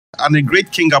and a great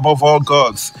king above all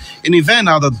gods. In his hand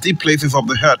are the deep places of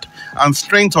the earth, and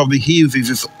strength of the hills is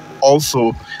his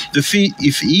also. The sea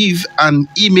is his, and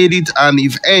he made it, and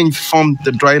his hands formed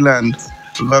the dry land.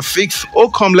 Verse 6, O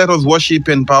come, let us worship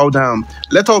and bow down.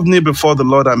 Let us kneel before the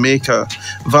Lord our Maker.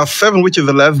 Verse 7, which is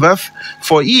the last verse,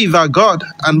 for he is our God,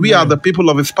 and we are the people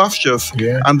of his pastures,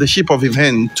 and the sheep of his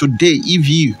hand. Today, if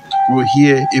you will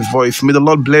hear his voice. May the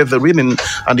Lord bless the reading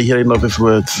and the hearing of his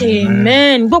words.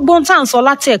 Amen. Gbogbo ohun tá à ń sọ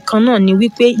láti ẹ̀kan náà ni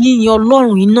wípé yíyan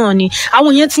Ọlọ́run yìí náà ni.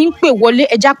 Àwọn èèyàn ti ń pè wọlé,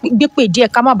 ẹja gbé pè díẹ̀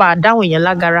ká má bàa dáhùn èèyàn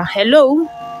lágara. Hello.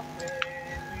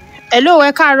 Hello,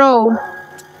 ẹ káàárọ̀ o.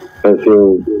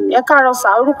 Ẹ káàárọ̀ sà,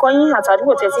 orúkọ yín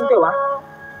àtàdúgbò tẹ́ ti ń pè wá.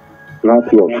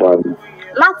 Láti Ọ̀fà.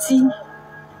 Láti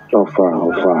Ọ̀fà.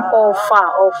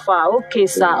 Okay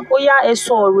sà. Ó yá ẹ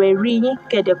sọ ọ̀rọ̀ ẹ̀rí yín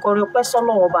kẹ̀dẹ̀ kọrin ọpẹ́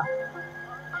sọ́lọ́run ọba.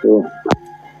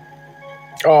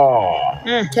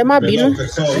 Ẹ má bínú.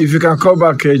 If you can call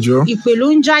back, Ejo. Ìpè ló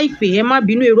ń já ìpè, ẹ má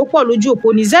bínú, èrò pọ̀ lójú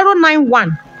òpó ní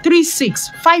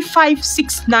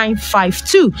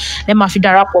 09136556952. Ẹ máa fi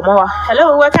darapọ̀ mọ́ wa.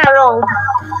 Hello, ẹ káàárọ̀ o.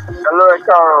 Hello, ẹ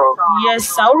káàárọ̀. Yes,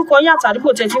 sir. Orúkọ yín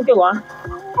àtàdúgbò tẹ́ ti ń pè wá.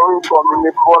 Orúkọ mi ni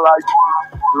Bọ́lájí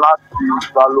láti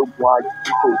Balógun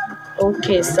Àjíkò.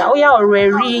 Okay, sir. Ó yá ọ̀rọ̀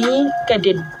ẹ̀rí yín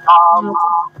kẹ̀dẹ̀.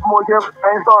 Mo jẹ́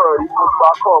fẹ́ sọ̀rọ̀ yìí mo gbà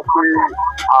kọ́ pé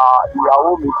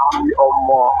ìyàwó mi ti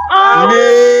ọmọ.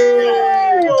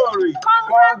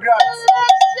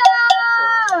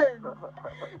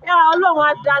 Ọlọ́run á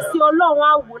dá sí, Ọlọ́run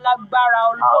á wò lágbára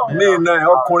Ọlọ́run. Ní iná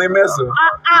ọkùnrin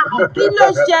mẹ́sàn-án. Kí ló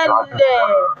ṣẹlẹ̀?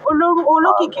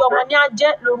 Olókìkí ọmọ ni á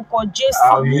jẹ́ lórúkọ Jésù.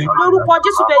 Lórúkọ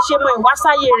Jésù bẹ́ẹ̀ ṣe mọ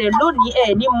ìwásáyé rẹ̀ lónìí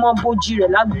ẹ̀ ní mọ bójì rẹ̀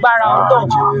lágbára Ọlọ́run.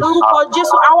 Lórúkọ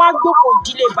Jésù, àwa gbòkò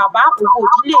ìdílé bàbá, òkò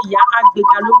ìdílé ìyá,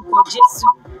 àgbègbà lórúkọ Jésù.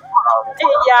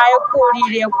 Ẹ̀yà ẹ kú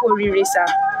oríire sà.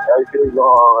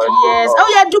 Yes. Ó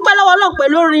yẹ dúpẹ́ lọ́wọ́ Ọlọ́run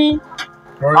pẹ̀lú orin.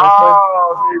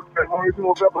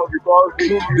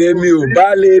 Bẹ́ẹ̀ni ò bá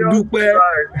lè dúpẹ́.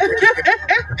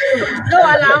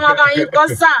 Lọ́wọ́ la máa bá yín kọ́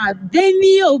sà.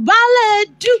 Bẹ́ẹ̀ni ò bá lè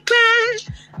dúpẹ́,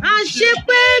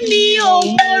 àṣepé mi ò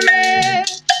mọ̀re.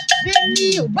 Bẹ́ẹ̀ni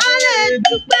ò bá lè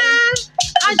dúpẹ́,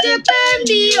 àṣepé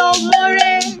mi ò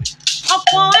mọ̀re.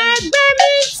 Ọ̀pọ̀ ẹgbẹ́ mi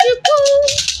ti kú,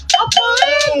 ọ̀pọ̀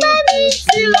ẹgbẹ́ mi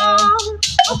ti lọ.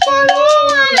 Ọ̀pọ̀ ló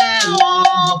wà lẹ́wọ̀n,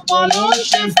 ọ̀pọ̀ ló ń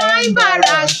ṣe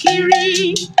fáìbàrà kiri.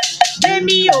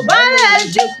 Bẹ́ẹ̀ni ò bá lè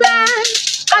dúpẹ́,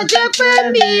 a jẹ́ pé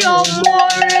mi ò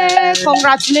mọ̀re.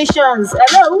 Congratulations.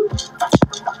 Hello.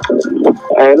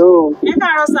 Hello. Ẹ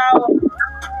káàárọ̀ sà o.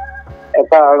 Ẹ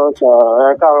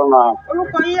káàárọ̀ mà.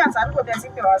 Orúkọ yín àtàdúgbò tẹ́ sí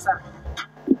pè wá sà.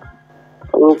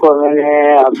 Orúkọ mi ni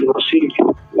Abdulrasheed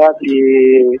láti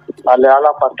Alẹ́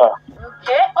Alápàtà.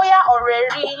 Ó yá ọ̀rọ̀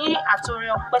ẹ̀rí yín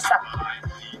àtòrin ọpẹ́ sà.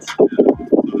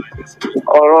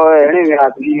 Ọ̀rọ̀ ẹ̀rí mi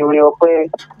àti orin ọpẹ́.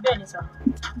 Bẹ́ẹ̀ni sà.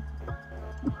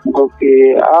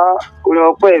 Orin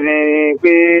ọpẹ́ mi ni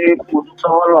pé mo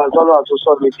tọ́wọ́lọ́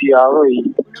àtúnṣọ́ mi di àárọ̀ yìí.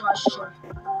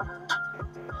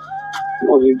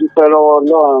 Mo sì dúpẹ́ lọ́wọ́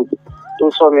Ọlọ́run tó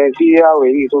sọ mi sí àwẹ̀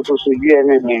yìí tó sojú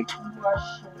ẹ̀mí mi.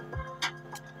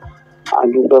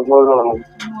 Àdúpẹ́ fọ́lọ́run.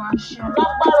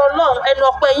 Lágbára Ọlọ́run, ẹnu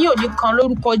ọpẹ́ yín ò ní kan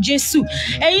lórúkọ Jésù.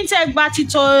 Ẹ̀yin tẹ́ gba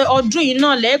títọ́ ọdún yìí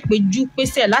náà lẹ́ẹ̀pẹ́jú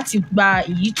pésẹ̀ láti gba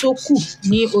èyí tó kù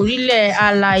ní orílẹ̀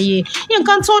alààyè.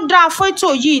 Nǹkan tó dáa fún ètò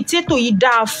yìí tètò yìí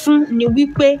dáa fún ni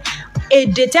wípé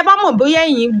èdè tẹ́ bá mọ̀ bóyá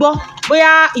ẹ̀yin gbọ́,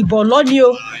 bóyá ìbọ̀lọ́ ni o,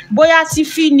 bóyá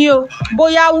tífí ni o,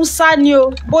 bóyá Hausa ni o,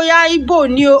 bóyá Ìgbò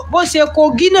ni o, bó ṣe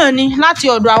Kogi náà ni láti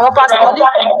ọ̀dọ̀ àwọn pásítọ̀ ní.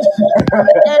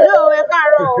 Hello, ẹ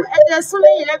káàárọ̀ o, ẹ jẹ́ sún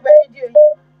lẹ́yìn lẹ́gbẹ̀ẹ́ rédíò yìí.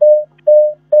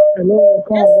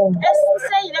 Ẹ sún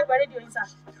sẹ́yìn lẹ́gbẹ̀ẹ́ rédíò yìí sà.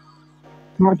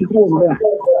 Wọ́n ti kúrò níbẹ̀.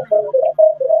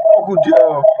 Ó kù díẹ̀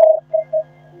o.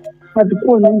 Wọ́n ti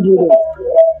kúrò Nàìjíríà.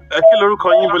 Ẹ kí lorúkọ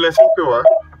yín bó lẹ sí ń pè wá?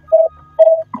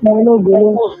 Mo olóògbé ló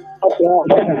ọ̀pọ̀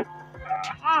ọ̀pọ̀.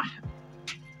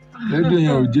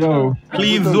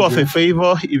 Please do us a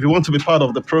favor. If you want to be part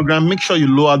of the program, make sure you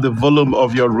lower the volume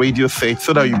of your radio set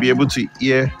so that you'll be able to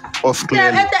hear us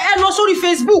clearly. Ẹ lọ sórí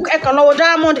Facebook, ẹ kàn lọ wo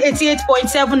Diamond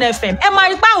 88.7 FM. Ẹ máa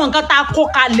rí pé àwọn nǹkan tá a kó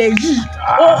kalẹ̀ yìí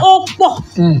ó pọ̀.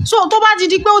 So tó bá ti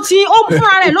di pé ó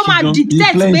fúnra rẹ̀ ló máa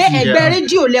dictate pé ẹgbẹ́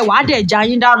rédíò lẹ wàá dẹ̀ já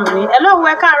yín dànù ni. Ẹ lọ́wọ́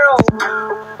ẹ káàárọ̀ o.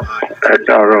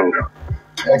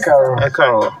 Ẹ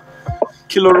káàárọ̀.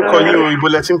 Kí lorúkọ yín o, ibo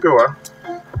lẹ ti ń pè wá?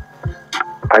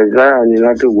 Isaiah ni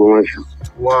láti Ògbómọ̀ṣọ́.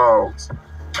 Wow.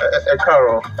 Ẹ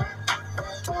káàárọ̀.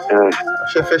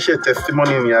 Ṣé fẹ́ ṣe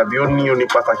testimony ni àbí ó ní oní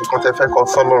pàtàkì kan tẹ́ fẹ́ kọ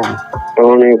sọ́lọ́run?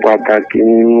 Orin pàtàkì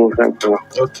ni mo fẹ́ kọ.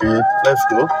 Okay, let's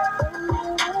go.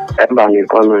 Ẹ bá mi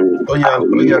kọ́ náà ni. Ó yá.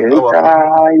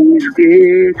 Is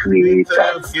great with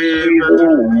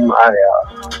thanksgiving.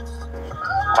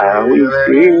 I will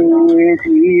say it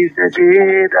is the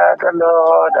day that the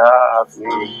Lord has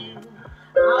made.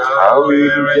 I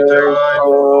will rejoice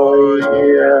for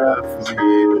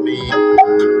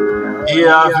He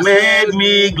has made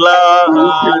me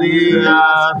glad. He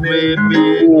has made me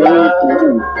glad.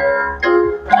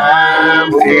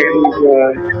 I'm so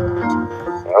glad.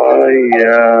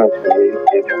 Hallelujah.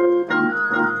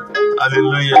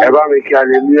 Hallelujah.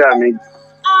 Hallelujah.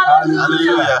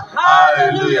 Hallelujah.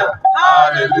 Hallelujah.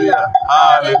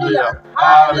 Hallelujah.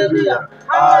 Hallelujah.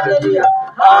 Hallelujah.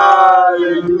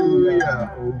 Hallelujah.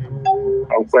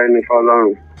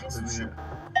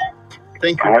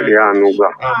 Thank you very much.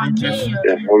 Yes,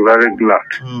 I'm very glad.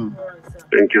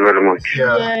 Thank you very much.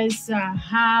 Yes,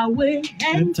 I will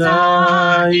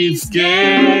Enter his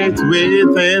gate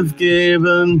with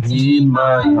thanksgiving in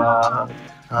my heart.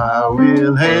 I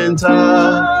will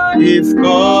enter his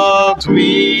court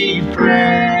with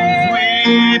praise.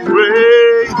 We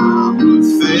praise. I will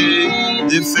say,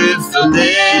 this is the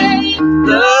day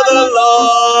that the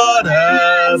Lord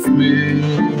has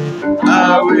made.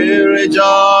 I will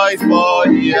rejoice, for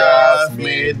he has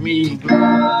made me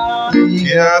glad. He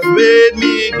has made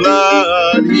me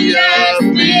glad. He has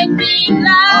made me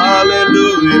glad.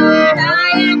 Hallelujah.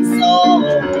 I am so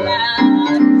glad.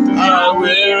 I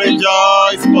will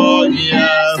rejoice, for he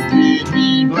has made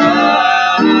me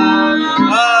glad.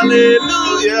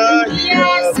 Hallelujah. He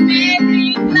has made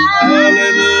me glad.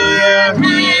 Hallelujah. I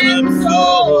am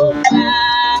so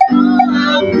glad.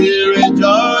 I will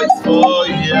rejoice, for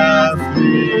he has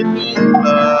made me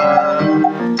glad.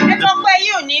 Ẹ̀dọ́gbẹ́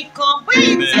yìí ò ní kan bóyá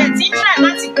ìtì ẹ̀ tí ń try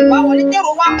láti pè wá wọlé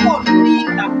tẹ́rọ wá pọ̀ lórí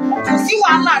ìlà kò sí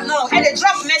wàhálà náà ẹ lè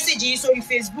drop message yìí sórí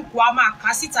Facebook wa máa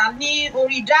kà síta ní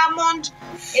orí Diamond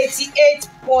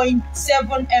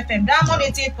 88.7 FM Diamond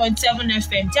 88.7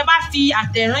 FM tí ẹ bá fi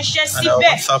àtẹ̀ránṣẹ́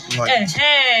síbẹ̀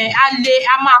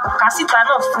a máa kà síta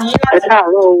náà fún yín láti. Ẹ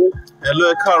káàárọ̀ o. Hello,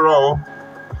 ẹ káàárọ̀ o.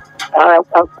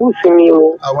 Àkúùsì mi o.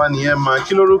 Àwa nìyẹn máa.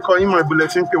 Kí lórúkọ yín mọ̀ ìbílẹ̀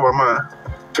tí ń pè wá máa?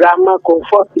 Grandma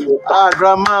Comfort mi.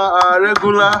 Grandma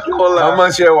regular caller. Mama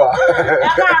Shewa. Ẹ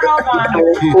káàárọ̀ mà.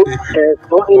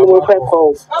 Ẹ̀sọ́ ni mo fẹ́ kọ o.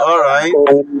 All right.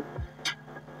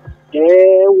 Ẹ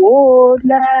wo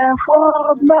lẹ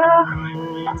fọ́gbà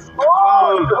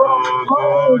ológo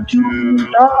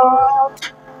jùlọ.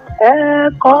 Ẹ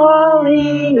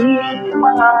kọrin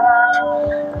ìwà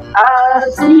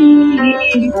àti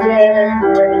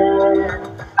ìbẹ̀rẹ̀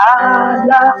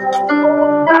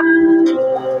alákòóbá.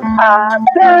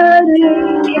 Abẹ́ni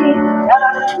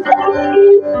ìyàgbé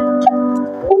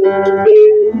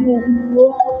ògbénu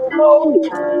olóòrùn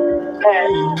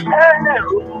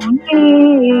ẹ̀rù ní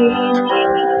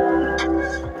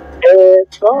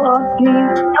ẹ̀sọ́ ti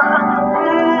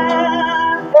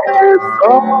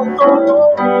ẹ̀sọ́ tó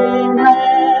rẹ̀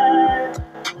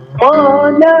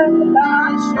mọ́lẹ̀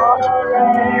láṣọ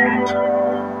rẹ̀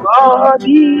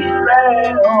bọ́dí rẹ̀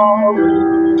ọ̀rùn.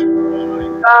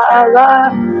 Ara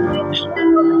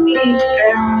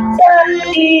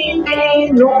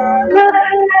ìbínú rẹ̀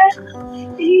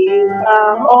ìgbà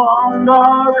ọ̀nà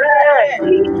rẹ̀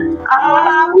ni a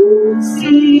ò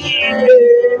sí ilé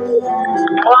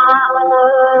wọn.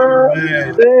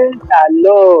 Praise the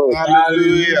Lord.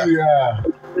 Hallelujah.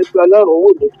 Ẹgbẹ́ Ọlọ́run wò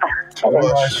mí ká.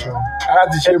 Olúwa ṣeun.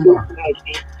 Láti ṣe mọ̀.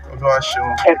 Olúwa ṣeun.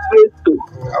 Ẹ pé ètò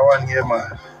Àwa nìyẹn máa.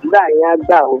 nígbà yẹn á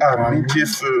gbà ó. Àmín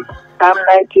Jésù. Psalm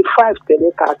 95 tẹ̀lé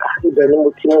kàkà ibẹ̀ ni mo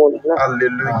ti mú un náà.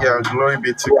 Hallelujah. Glory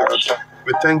be to God.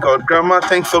 We thank God. Grandma,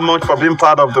 thanks so much for being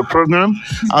part of the program.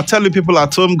 I'll tell you people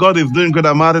at home, God is doing good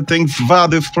amount of things via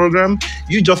this program.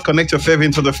 You just connect yourself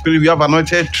into the spirit. We have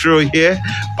anointed trio here,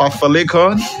 Pastor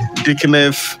Lakon,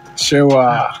 Deaconess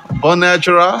Shewa.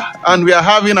 Bonnatura, and we are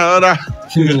having another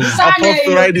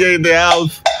apostle right here in the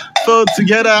house. So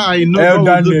together, I know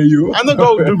God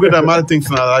will do good amount of things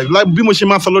in our life. Like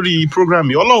Bimoshima Salori program,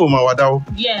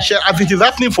 as it is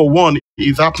happening for one,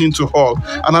 it's happening to all.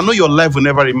 And I know your life will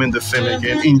never remain the same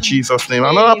again. In Jesus' name.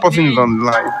 Another person is on the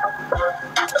line.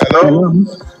 Hello?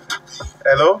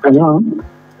 Hello? Hello.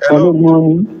 Hello? Good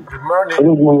morning. Good morning.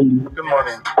 Good morning. Good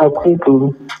morning.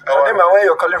 Your name and where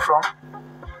you're calling from?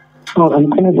 Oh, I'm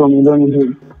coming from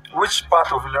Ilorin. Which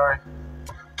part of Ilorin?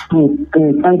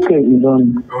 Thank you,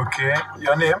 Okay.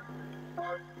 Your name?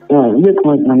 Yeah, look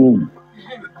my name.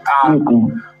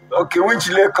 Okay, which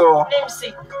Leko?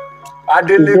 Namesake.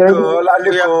 Adeleko,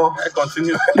 Olaleko. I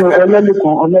continue.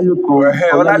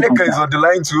 Olaleko is on the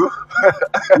line too.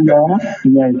 Yeah.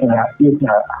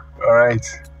 All right.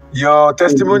 Your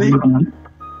testimony?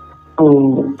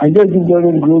 Oh, I just give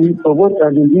God glory for what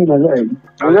I've been doing in my life.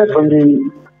 I'm not from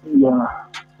the, yeah.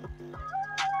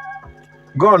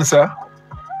 Go on, sir.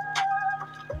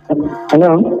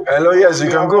 Hello? Hello, yes, you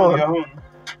can go on.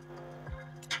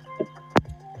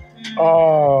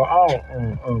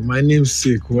 My name's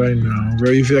sake. Why now?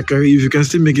 Well, if you can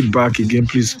still make it back again,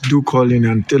 please do call in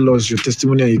and tell us your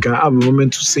testimony, and you can have a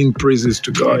moment to sing praises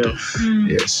to God.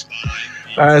 Yes.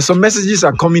 Some messages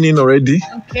are coming in already.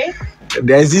 Okay.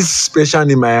 There's this special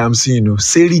name I am seeing,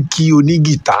 Seriki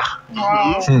Onigita.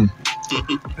 Wow.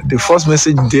 The first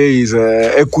message there is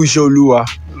Ekushe Oluwa.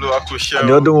 And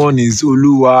the other one is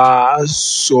Oluwa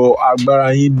So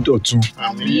Agbara Yin Dotun.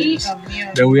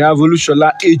 Then we have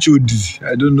Olushola HOD.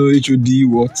 I don't know HOD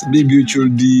what. Maybe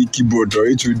HOD keyboard or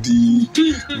HOD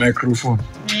microphone.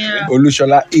 Yeah.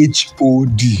 Olushola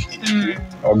HOD.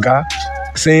 Oga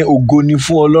saying Ogoni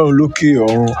fún Ọlọ́run lókè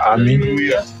ọ̀run. Amen.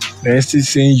 They're still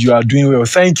saying you are doing well.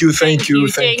 Thank you.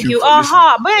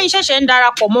 Aha, bóyá yín ṣẹ̀ṣẹ̀ ń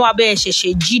darapọ̀ mọ́ wa bẹ́ẹ̀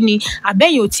ṣẹ̀ṣẹ̀ jí ni,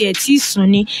 àbẹ́yìn ò tiẹ̀ tí sùn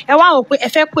ni. Ẹ wá wò pé ẹ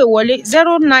fẹ́ pè wọlé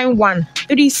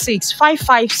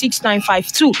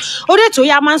 09136556952. Orí ètò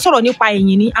yìí a máa ń sọ̀rọ̀ nípa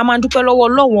ìyìn ni, a máa ń dúpẹ́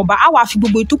lọ́wọ́ Ọlọ́run Ọba, a wá fi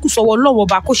gbogbo ìtókù sọ́wọ́ Ọlọ́run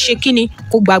Ọba kó ṣe kíni,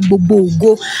 kó gba gbogbo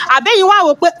ògo. Àbẹ́yìn wá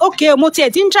wò pé okay, mo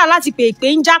tiẹ̀ ti ń try láti pè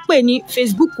ń jápè ní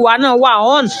Facebook wa náà wà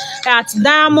on at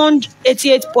Diamond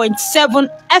 88.7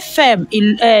 FM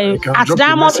at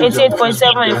Diamond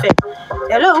 88.7 FM.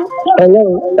 Hello.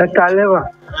 Ẹ káalẹ́.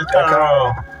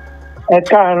 Ẹ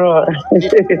káàárọ̀.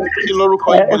 Kí lorúkọ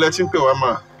yín bọ́lẹ̀ tí ń pè wá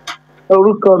mà?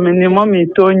 Orúkọ mi ni Mọ́mì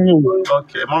Tóyìn.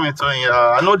 Okay, Mọ́mì Tóyìn.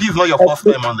 I know this is not your first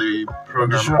time on the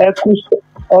program. Ẹ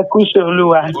kúṣẹ́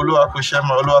Olúwa. Olúwa kò ṣe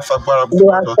mọ́, Olúwa fagbára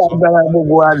Olúwa fagbára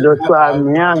gbogbo àdọ̀tún.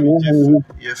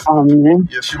 Àmín.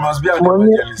 Yes, she must be an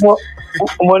evangelist.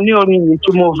 Mo ní orin yìí tí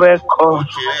mo fẹ́ kọ.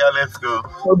 Okay, yeah, let's go.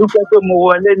 Mo dúpẹ́ pé mo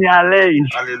wọlé ní alẹ́ yìí.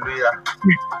 Hallelujah.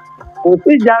 Kò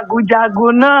sí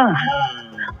jagunjagun náà,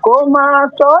 kò máa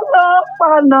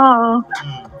sọ́lọ́pàá náà,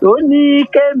 tó ní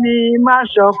kémi má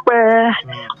ṣọpẹ́,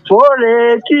 fóore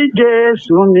tí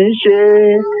Jésù mi ṣe,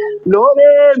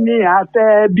 lóore mi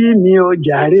àtẹ̀bí mi ò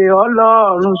jàre,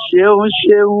 Ọlọ́run ṣeun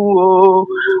o,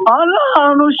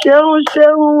 Ọlọ́run ṣeun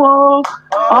o,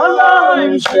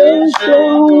 Ọlọ́run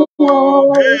ṣeun o.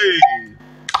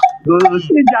 Kò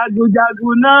sí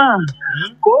jagunjagun náà,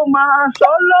 kò máa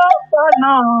sọ́lọ́pàá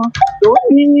náà, tó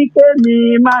ní kémi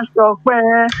má ṣọpẹ́,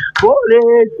 fóore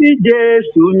tí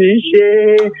Jésù mi ṣe,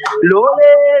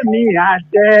 lóore mi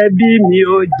àtẹ̀bí mi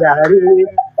ò jàre,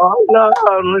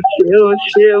 Ọlọ́run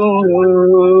ṣeun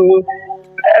o.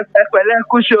 Ẹ pẹ̀lẹ́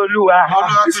kúṣẹ́ Olúwa.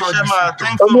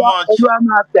 Olúwa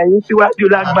máa tẹ̀yìn síwájú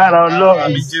lágbára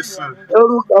Ọlọ́run.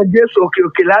 Orúkọ Jésù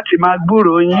òkè láti máa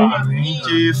gbúròó yín.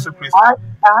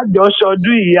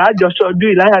 Àjọṣọdún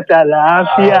yìí láyàtọ̀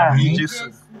àlàáfíà.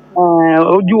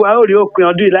 Ojú wa ó rí òpin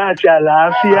ọdún yìí láyàtọ̀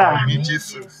àlàáfíà.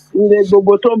 Ire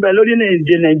gbogbo tó ń bẹ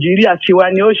lórílẹ̀-èdè Nàìjíríà tiwa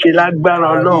ni ó ṣe lágbára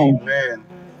Ọlọ́run.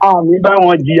 Àmì bá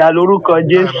wọn jìyà lórúkọ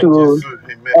Jésù.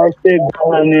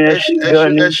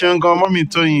 Mommy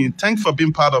Toyin, thanks for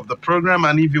being part of the program.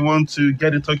 And if you want to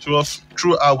get in touch with us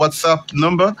through our WhatsApp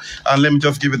number, and let me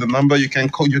just give you the number, you can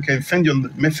call, you can send your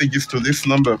messages to this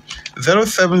number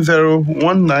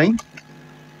 07019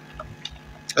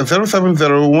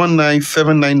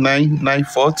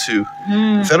 07019799942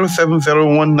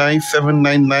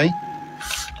 07019799942.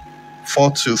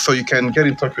 So you can get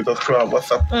in touch with us through our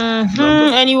WhatsApp number.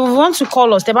 And if you want to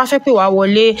call us,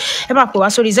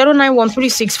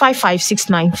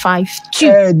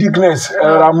 09136556952. Dickness,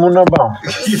 Ramona Bam.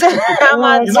 You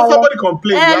know somebody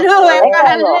complain. Hello,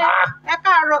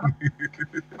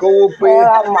 Go pay.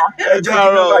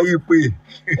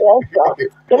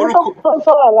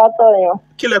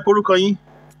 Kí lẹ porúkọ yín?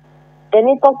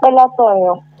 Èmi tó pẹ́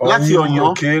látọ̀yàn. Láti Ọ̀yàn.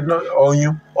 Okay,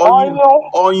 Ọ̀yàn.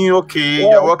 Ọ̀yàn, okay.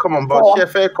 You're welcome on board. Ṣé ẹ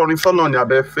fẹ́ kọrin sọ́nà ni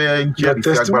àbẹ́ fẹ́ jẹ́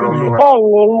ìfẹ́ agbára Olúwa?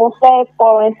 Bẹ́ẹ̀ni, mo fẹ́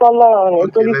kọrin sọ́lọ́run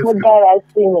nítorí tó dára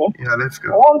sí mi. Yeah, let's go.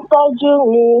 Wọ́n tọ́jú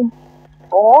mi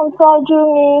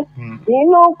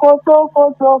nínú kòtò kò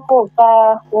ká.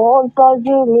 Wọ́n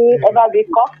tọ́jú mi. Ẹ bá mi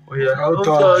kọ́. Ó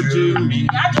tọ́jú mi.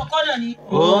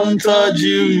 Ó ń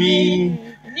tọ́jú mi.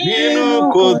 Nínú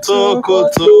kòtò kò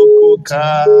ká.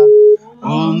 Ó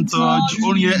ń tọ́jú.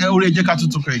 Orin ẹ jẹ́ ká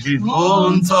tuntun kọ̀ again. Ó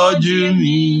ń tọ́jú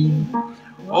mi.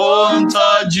 Ó ń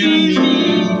tọ́jú mi.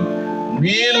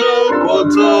 Nínú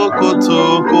kòtò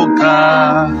kò ká.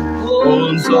 Ó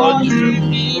ń tọ́jú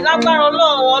mi. Lágbára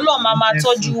Ọlọ́run máa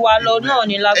tọ́jú wa lọ náà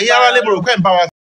ni lágbára. Ẹ̀yin ará lè mọ̀ rò pé ń bá wa